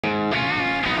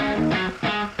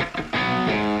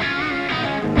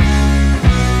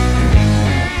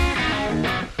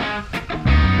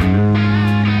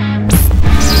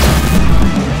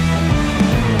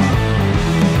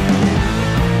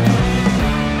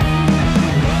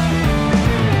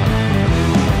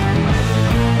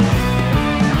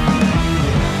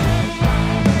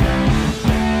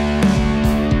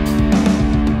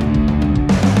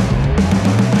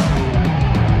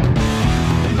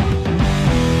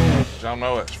y'all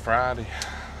know it's Friday?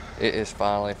 It is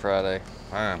finally Friday.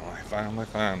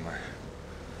 Finally.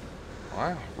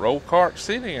 Wow, roll cart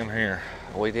city in here.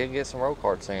 We did get some roll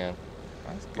carts in.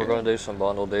 That's good. We're going to do some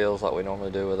bundle deals like we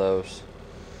normally do with those.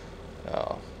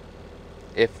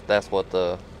 If that's what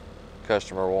the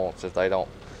customer wants. If they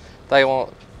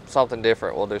want something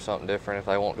different, we'll do something different. If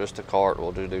they want just a cart,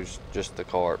 we'll do just the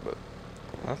cart. But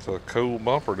that's a cool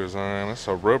bumper design. It's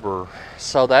a rubber.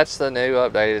 So that's the new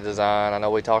updated design. I know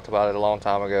we talked about it a long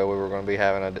time ago. We were going to be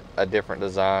having a different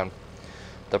design.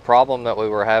 The problem that we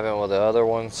were having with the other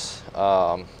ones,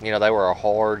 you know, they were a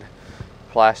hard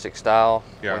plastic style.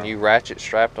 Yeah. When you ratchet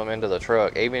strapped them into the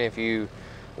truck, even if you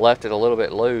left it a little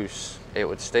bit loose, it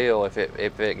would still, if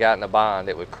it got in a bind,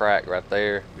 it would crack right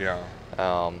there. Yeah.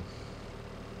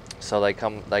 So they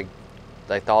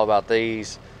thought about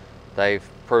these. They've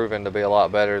proven to be a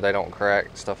lot better. They don't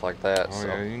crack, stuff like that. Oh, so.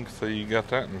 Yeah, you can see you got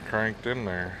that and cranked in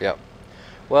there. Yep.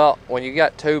 Well, when you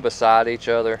got two beside each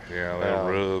other, yeah, they'll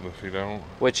rub if you don't.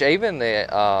 Which even the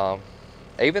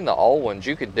old ones,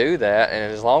 you could do that,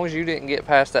 and as long as you didn't get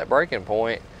past that breaking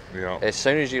point, yeah, as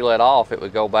soon as you let off, it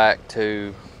would go back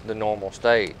to the normal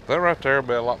state. That right there would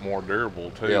be a lot more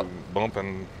durable too, yep.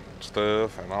 Bumping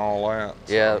stuff and all that.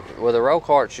 So. Yeah, with the roll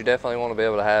carts, you definitely want to be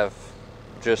able to have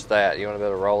just that. You want to be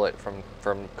able to roll it from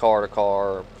car to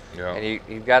car. Yeah. And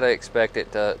you've got to expect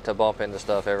it to bump into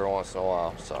stuff every once in a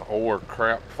while. So. Or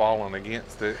crap falling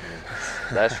against it.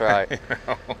 That's right. You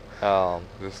know,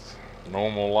 just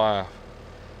normal life.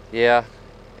 Yeah,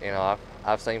 you know,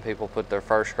 I've seen people put their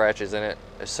first scratches in it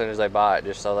as soon as they buy it,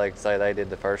 just so they can say they did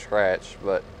the first scratch.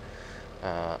 But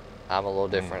I'm a little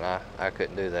different. I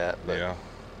couldn't do that. But yeah.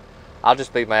 I'll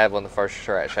just be mad when the first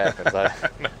scratch happens. No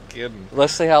kidding.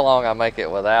 Let's see how long I make it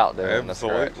without doing the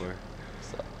scratch. Absolutely.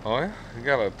 Oh yeah, you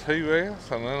got a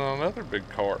 2S and then another big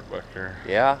cart back there.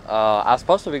 Yeah, I was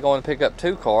supposed to be going to pick up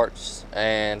 2 carts,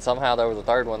 and somehow there was a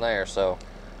third one there. So,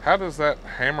 how does that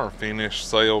hammer finish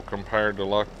sell compared to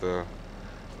like the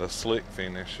slick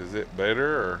finish? Is it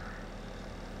better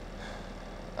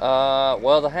or?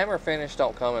 Well, the hammer finish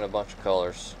don't come in a bunch of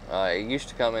colors. It used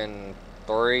to come in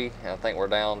 3, and I think we're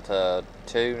down to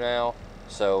 2 now.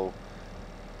 So.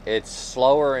 It's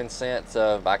slower in sense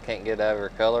of I can't get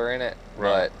every color in it,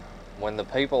 right. But when the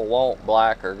people want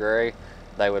black or gray,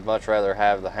 they would much rather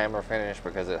have the hammer finish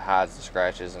because it hides the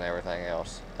scratches and everything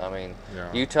else. I mean,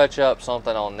 yeah. You touch up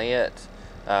something on knit,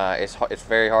 it's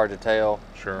very hard to tell,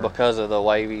 sure. Because of the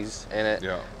wavies in it.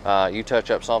 Yeah. You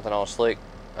touch up something on slick,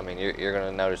 I mean, you're going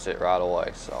to notice it right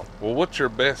away. So. Well, what's your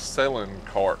best selling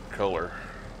cart color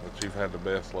that you've had the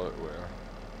best luck with?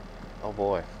 Oh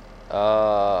boy.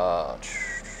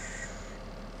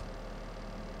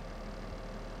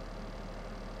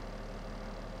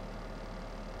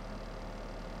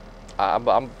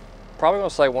 I'm probably going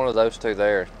to say one of those 2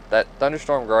 there. That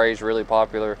Thunderstorm Gray is really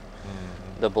popular.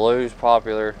 Mm-hmm. The blue's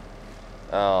popular.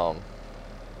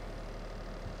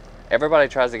 Everybody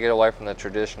tries to get away from the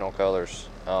traditional colors.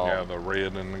 Yeah, the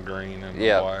red and the green and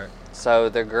the white. So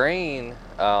the green,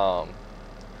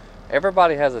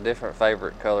 everybody has a different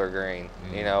favorite color green.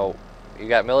 Mm-hmm. You know, you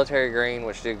got military green,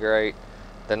 which did great.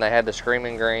 Then they had the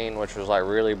screaming green, which was like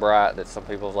really bright. That some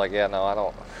people's like, yeah, no, I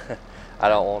don't. I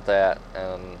don't want that.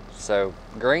 So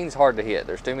green's hard to hit.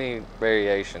 There's too many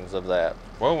variations of that.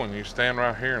 Well, when you stand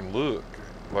right here and look,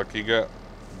 like you got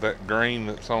that green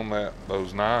that's on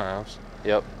those knives.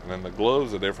 Yep. And then the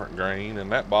glove's a different green,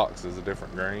 and that box is a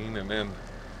different green, and then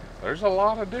there's a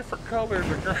lot of different colors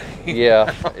of green.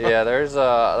 Yeah, yeah. There's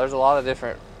a lot of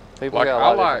different people. Like got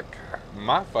a lot I like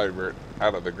my favorite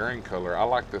out of the green color. I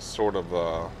like this sort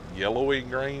of yellowy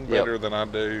green better than I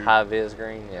do high vis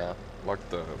green. Yeah. Like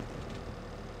the.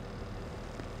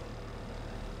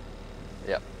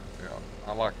 Yep. Yeah,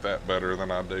 I like that better than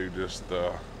I do just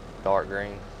the dark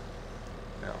green.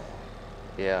 Yeah.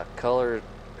 Yeah, color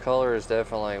is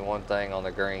definitely one thing on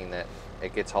the green that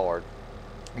it gets hard.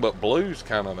 But blue's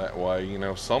kind of that way, you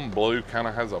know. Some blue kind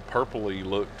of has a purpley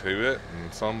look to it,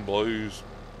 and some blues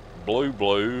blue,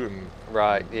 and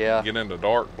right, yeah. Get into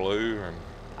dark blue, and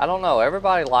I don't know.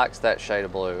 Everybody likes that shade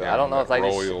of blue. Yeah, I don't know if they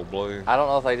royal blue. I don't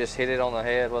know if they just hit it on the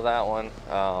head with that one,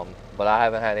 but I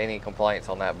haven't had any complaints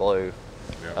on that blue.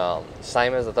 Yeah.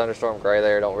 Same as the Thunderstorm Gray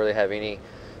there. Don't really have any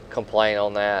complaint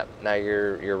on that. Now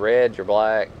your red, your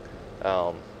black.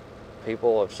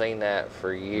 People have seen that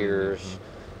for years.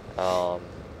 Mm-hmm.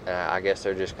 And I guess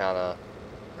they're just kind of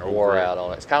wore out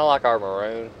on it. It's kind of like our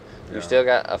maroon. Yeah. You still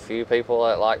got a few people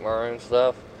that like maroon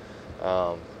stuff,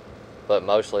 but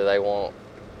mostly they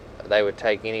would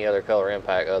take any other color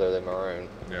impact other than maroon.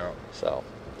 Yeah. So,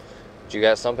 but you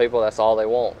got some people that's all they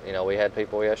want. You know, we had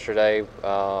people yesterday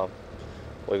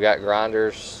We've got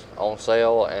grinders on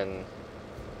sale, and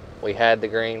we had the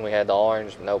green, we had the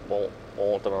orange. Nope, won't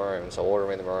want the maroon, so order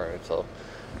me the maroon. So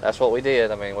that's what we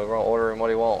did. I mean, we won't order him what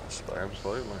he wants. But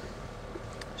absolutely.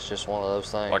 it's just one of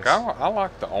those things. Like I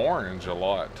like the orange a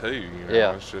lot too. You know,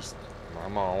 yeah. It's just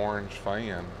I'm an orange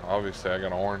fan. Obviously, I got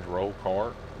an orange roll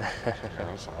cart.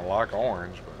 So I like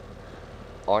orange, but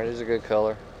orange is a good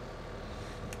color.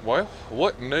 Well,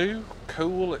 what new,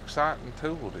 cool, exciting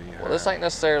tool do you have? Well, this ain't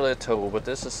necessarily a tool, but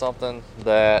this is something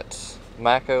that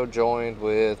Matco joined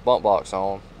with Bumpboxx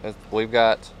on. We've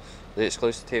got the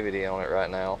exclusivity on it right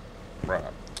now. Right.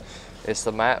 It's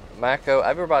the Matco.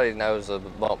 Everybody knows the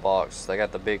Bumpboxx. They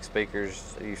got the big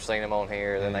speakers. You've seen them on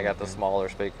here. Then they got the smaller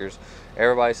speakers.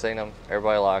 Everybody's seen them.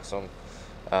 Everybody likes them.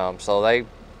 So they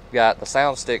got the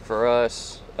sound stick for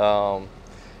us.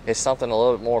 It's something a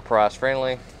little bit more price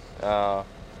friendly.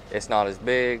 It's not as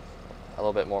big, a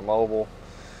little bit more mobile.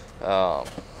 But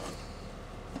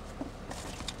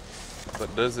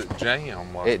does it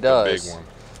jam like it does. The big one?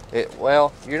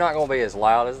 Well, you're not going to be as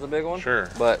loud as the big one. Sure.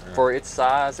 But for its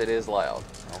size, it is loud.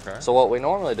 Okay. So what we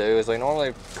normally do is we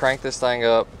normally crank this thing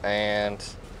up and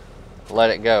let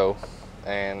it go,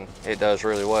 and it does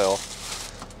really well.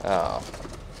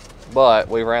 But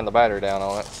we ran the battery down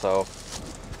on it, so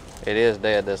it is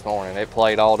dead this morning. It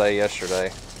played all day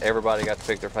yesterday. Everybody got to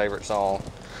pick their favorite song.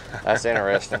 That's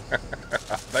interesting.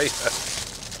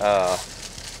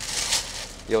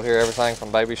 You'll hear everything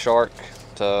from Baby Shark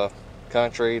to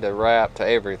country to rap to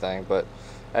everything. But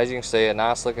as you can see, a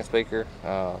nice looking speaker.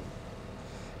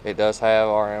 It does have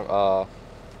our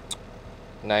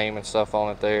name and stuff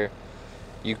on it there.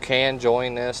 You can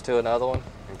join this to another one.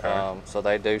 Okay. So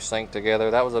they do sync together.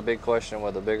 That was a big question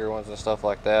with the bigger ones and stuff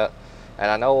like that.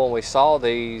 And I know when we saw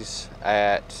these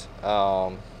at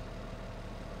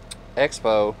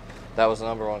Expo, that was the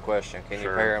 #1 question. Can you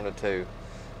pair them to two?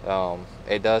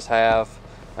 It does have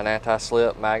an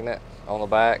anti-slip magnet on the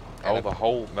back. Oh,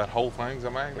 that whole thing's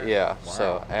a magnet? Yeah. Wow.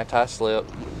 So anti-slip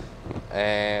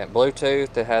and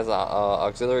Bluetooth. It has an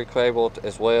auxiliary cable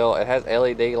as well. It has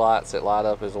LED lights that light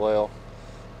up as well.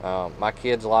 My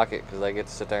kids like it because they get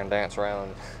to sit there and dance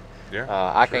around. Yeah.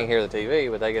 I can't hear the TV,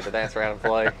 but they get to dance around and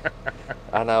play.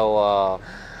 I know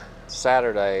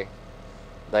Saturday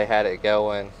they had it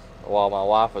going while my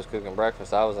wife was cooking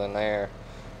breakfast. I was in there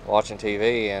watching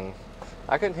TV and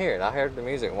I couldn't hear it. I heard the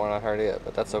music more than I heard it,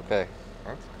 but that's okay.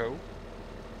 That's cool.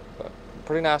 But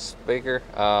pretty nice speaker.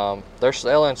 They're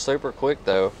selling super quick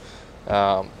though.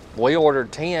 We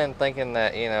ordered 10 thinking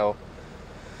that, you know,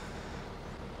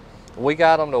 we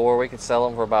got them to where we could sell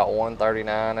them for about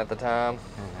 $139 at the time.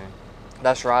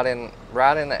 That's right in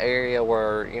the area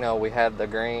where, you know, we had the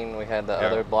green, we had the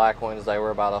other black ones. They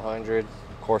were about 100.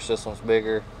 Of course, this one's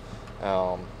bigger.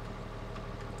 So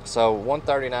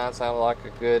 $139 sounded like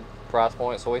a good price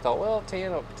point. So we thought, well,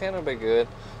 10 will be good.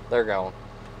 They're gone.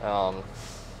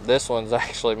 This one's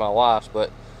actually my wife's,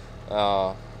 but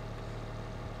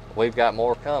we've got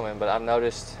more coming. But I've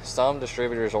noticed some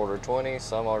distributors ordered 20,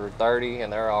 some ordered 30,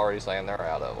 and they're already saying they're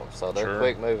out of them. So they're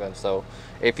quick moving. So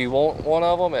if you want one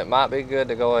of them, it might be good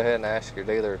to go ahead and ask your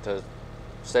dealer to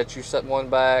set you one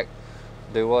back,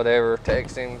 do whatever,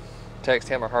 text him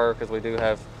or her, because we do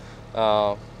have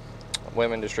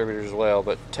women distributors as well.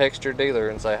 But text your dealer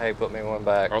and say, hey, put me one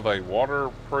back. Are they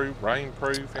waterproof,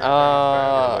 rainproof, anything like that, or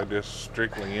are they just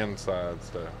strictly inside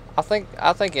stuff? I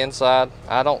think inside.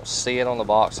 I don't see it on the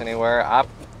box anywhere. I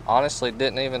honestly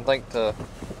didn't even think to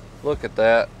look at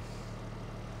that.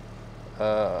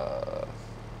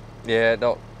 Yeah,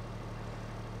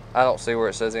 I don't see where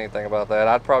it says anything about that.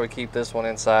 I'd probably keep this one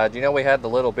inside. You know, we had the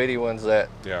little bitty ones that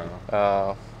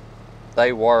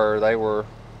they were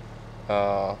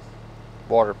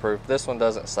waterproof. This one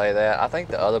doesn't say that. I think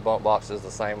the other Bumpboxx is the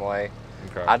same way.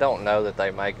 Okay. I don't know that they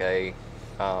make a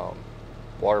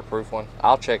waterproof one.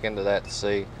 I'll check into that to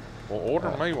see. Well,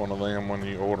 order me one of them when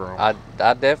you order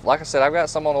them. Like I said, I've got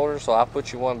some on order, so I'll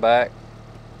put you one back.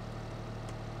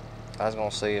 I was gonna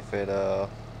see if it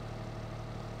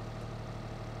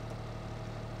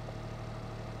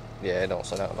yeah, it don't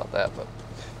say nothing about that, but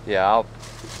yeah,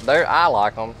 I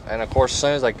like them. And of course, as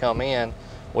soon as they come in,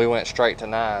 we went straight to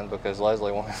 9 because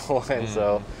Leslie wanted one.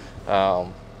 So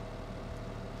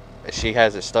she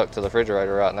has it stuck to the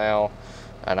refrigerator right now,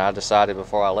 and I decided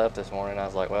before I left this morning, I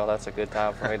was like, well, that's a good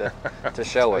time for me to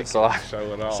show it. So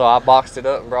I boxed it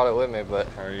up and brought it with me. But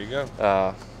there you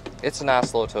go. It's a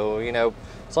nice little tool. You know,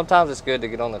 sometimes it's good to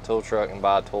get on the tool truck and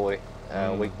buy a toy.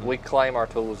 We claim our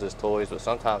tools as toys, but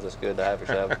sometimes it's good to have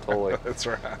yourself a toy. That's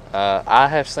right. I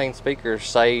have seen speakers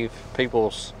save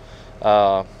people's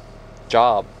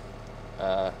job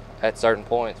at certain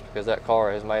points because that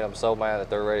car has made them so mad that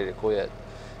they're ready to quit.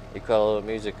 you cut a little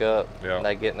music up, and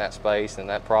they get in that space, and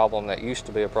that problem that used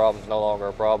to be a problem is no longer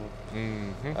a problem.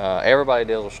 Everybody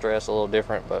deals with stress a little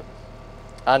different, but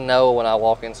I know when I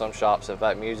walk in some shops, if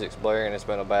that music's blaring, it's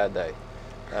been a bad day.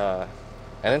 And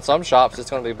in some shops, it's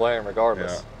going to be blaring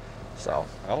regardless. So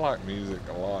I like music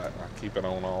a lot. I keep it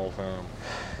on all the time.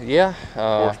 Yeah.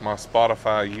 Of course, my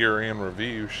Spotify year-end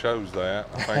review shows that.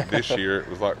 I think this year it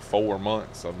was like 4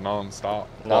 months of non-stop.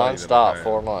 Non-stop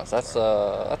 4 months. That's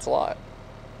a lot.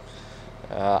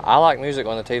 I like music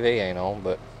when the TV ain't on,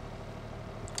 but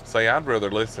see, I'd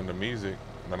rather listen to music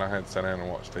than I had to sit down and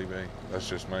watch TV. That's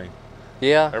just me.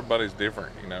 Yeah. Everybody's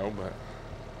different, you know, but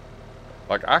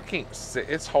like I can't sit,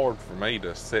 it's hard for me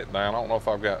to sit down. I don't know if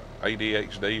I've got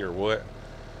ADHD or what,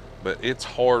 but it's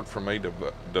hard for me to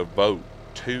devote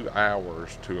 2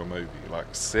 hours to a movie. Like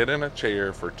sit in a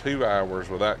chair for 2 hours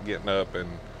without getting up and.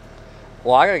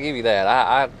 Well, I gotta give you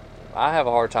that. I have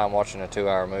a hard time watching a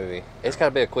 2-hour movie. It's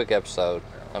gotta be a quick episode.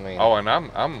 I mean. Oh, and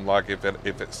I'm like if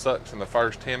it sucks in the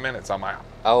first 10 minutes, I'm out.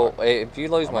 Oh, if you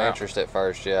lose my interest at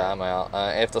first, yeah, I'm out.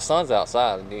 If the sun's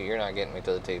outside, you're not getting me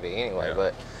to the TV anyway.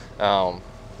 But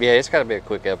yeah, it's got to be a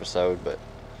quick episode. But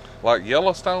like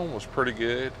Yellowstone was pretty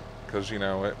good because you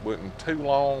know it wasn't too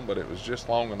long, but it was just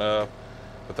long enough.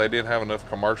 But they did have enough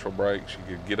commercial breaks.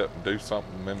 You could get up and do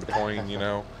something in between, you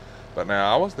know. But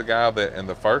now I was the guy that in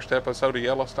the first episode of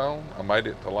Yellowstone, I made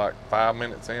it to like 5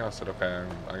 minutes in. I said, okay,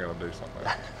 I got to do something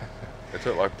else. It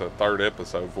took like the 3rd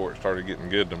episode before it started getting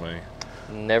good to me.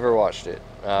 Never watched it.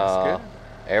 Good.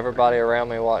 Everybody around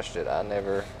me watched it. I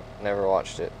never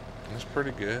watched it. It's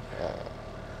pretty good.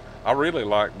 I really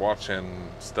like watching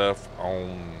stuff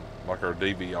on like our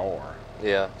DVR.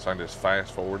 Yeah. So I can just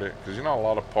fast forward it because you know a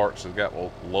lot of parts have got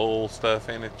lull stuff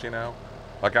in it. You know,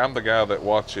 like I'm the guy that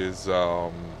watches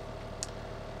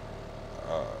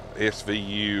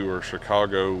SVU or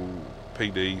Chicago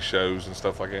PD shows and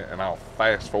stuff like that, and I'll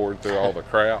fast forward through all the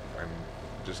crap and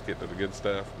just get to the good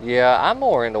stuff. Yeah, I'm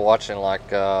more into watching like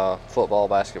football,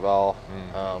 basketball.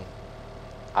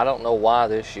 I don't know why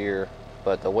this year,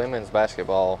 but the women's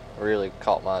basketball really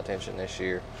caught my attention this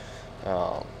year.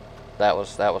 That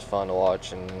was fun to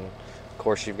watch, and of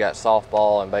course you've got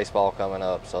softball and baseball coming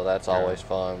up, so that's always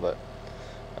fun. But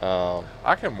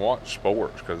I can watch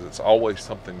sports because it's always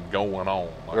something going on.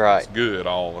 Like right. It's good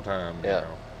all the time. Yeah. You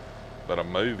know? But a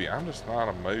movie, I'm just not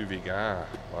a movie guy.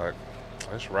 Like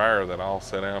it's rare that I'll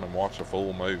sit down and watch a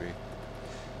full movie.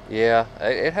 Yeah,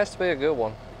 it has to be a good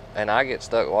one. And I get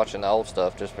stuck watching the old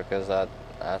stuff just because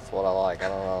that's what I like. I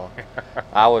don't know.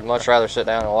 I would much rather sit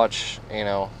down and watch, you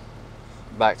know,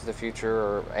 Back to the Future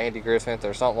or Andy Griffith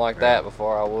or something like that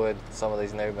before I would some of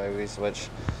these new movies, which,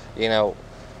 you know,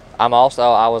 I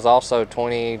was also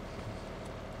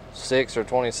 26 or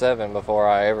 27 before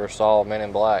I ever saw Men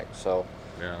in Black. So,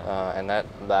 and I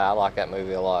like that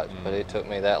movie a lot, but it took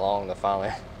me that long to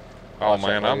finally. Oh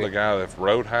man, I'm the guy that if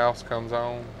Roadhouse comes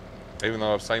on, even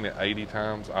though I've seen it 80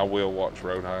 times, I will watch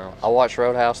Roadhouse. I watched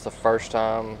Roadhouse the first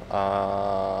time.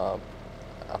 I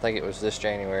think it was this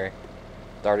January.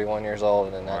 31 years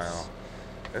old, and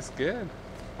that's good.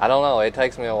 I don't know. It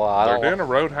takes me a while. They're doing a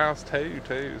Roadhouse 2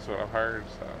 too, is what I've heard.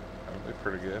 So that'll be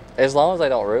pretty good. As long as they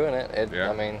don't ruin it.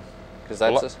 I mean, because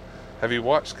that's. Have you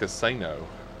watched Casino?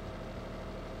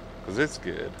 Because it's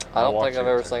good. I don't think I've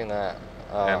ever seen that.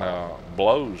 And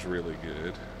Blow's really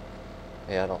good.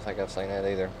 Yeah, I don't think I've seen that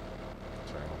either.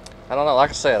 So, I don't know. Like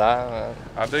I said, I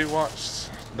do watch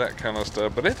that kind of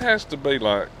stuff, but it has to be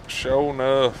like show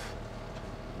enough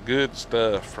good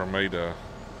stuff for me to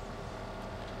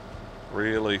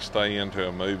really stay into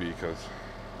a movie, because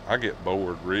I get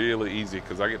bored really easy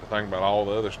because I get to think about all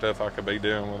the other stuff I could be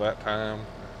doing with that time.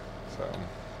 So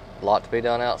a lot to be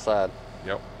done outside.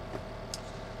 Yep.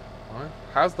 Well,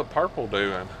 how's the purple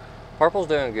doing? Purple's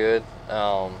doing good.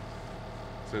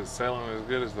 Is it selling as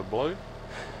good as the blue?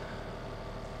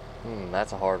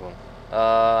 That's a hard one.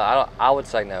 I would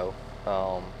say no.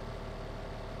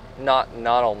 Not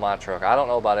on my truck. I don't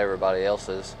know about everybody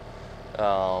else's,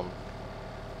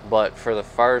 but for the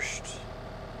first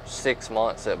 6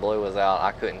 months that blue was out,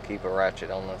 I couldn't keep a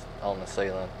ratchet on the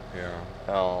ceiling. Yeah.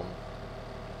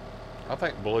 I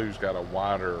think blue's got a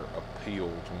wider appeal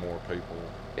to more people.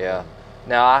 Yeah.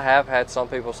 Now I have had some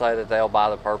people say that they'll buy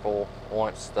the purple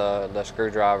once the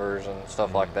screwdrivers and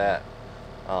stuff like that.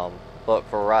 But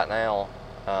for right now,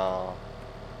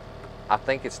 I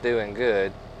think it's doing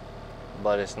good.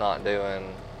 But it's not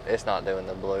doing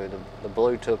the blue. The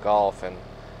blue took off, and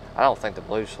I don't think the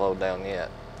blue slowed down yet.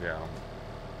 Yeah,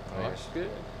 that's good.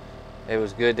 It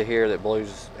was good to hear that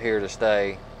blue's here to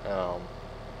stay,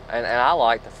 and I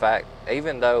like the fact,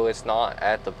 even though it's not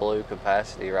at the blue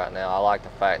capacity right now, I like the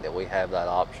fact that we have that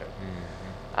option.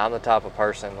 I'm the type of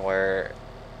person where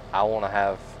I want to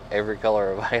have every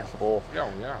color available.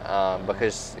 Oh, yeah.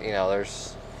 Because, you know,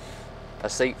 there's a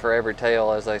seat for every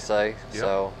tail, as they say. Yep.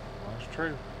 So That's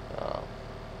true.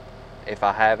 if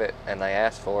I have it and they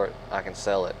ask for it, I can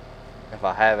sell it. If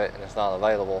I have it and it's not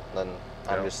available, then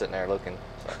I'm just sitting there looking.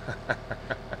 So.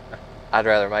 I'd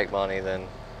rather make money than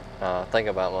think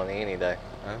about money any day.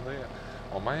 That's it.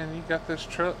 Well, man, you got this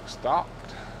truck stocked.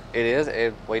 It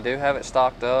is. We do have it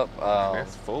stocked up.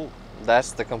 It's full.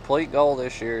 That's the complete goal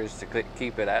this year, is to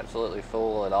keep it absolutely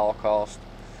full at all costs.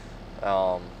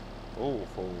 Full.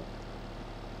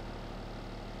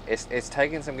 It's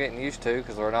taking some getting used to,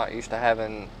 because we're not used to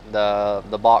having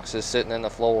the boxes sitting in the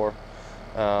floor.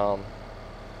 But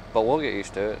we'll get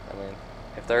used to it. I mean,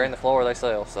 if they're in the floor, they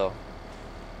sell. So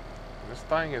This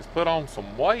thing has put on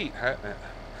some weight, hasn't it?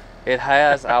 it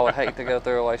has. I would hate to go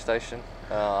through a weigh station.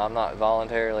 I'm not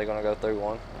voluntarily going to go through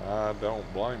one. I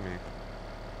don't blame you.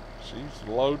 She's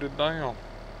loaded down.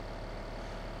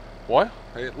 Well,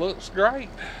 it looks great.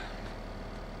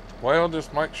 Well,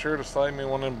 just make sure to save me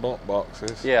one of them bump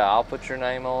boxes. Yeah, I'll put your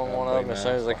name on That'd one be of them as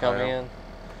soon as they nice to come have. in.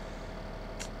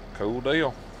 Cool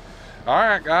deal. All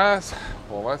right, guys.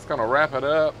 Well, that's going to wrap it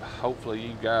up. Hopefully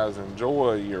you guys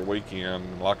enjoy your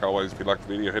weekend. Like always, if you like the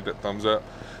video, hit that thumbs up.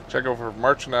 Check over for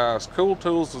merchandise. Cool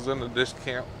Tools is in the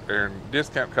discount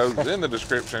code is in the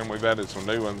description. We've added some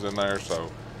new ones in there, so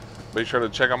be sure to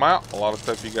check them out. A lot of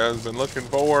stuff you guys have been looking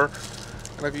for.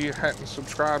 And if you hadn't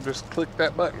subscribed, just click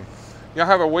that button. Y'all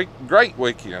have a great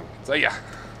weekend. See ya.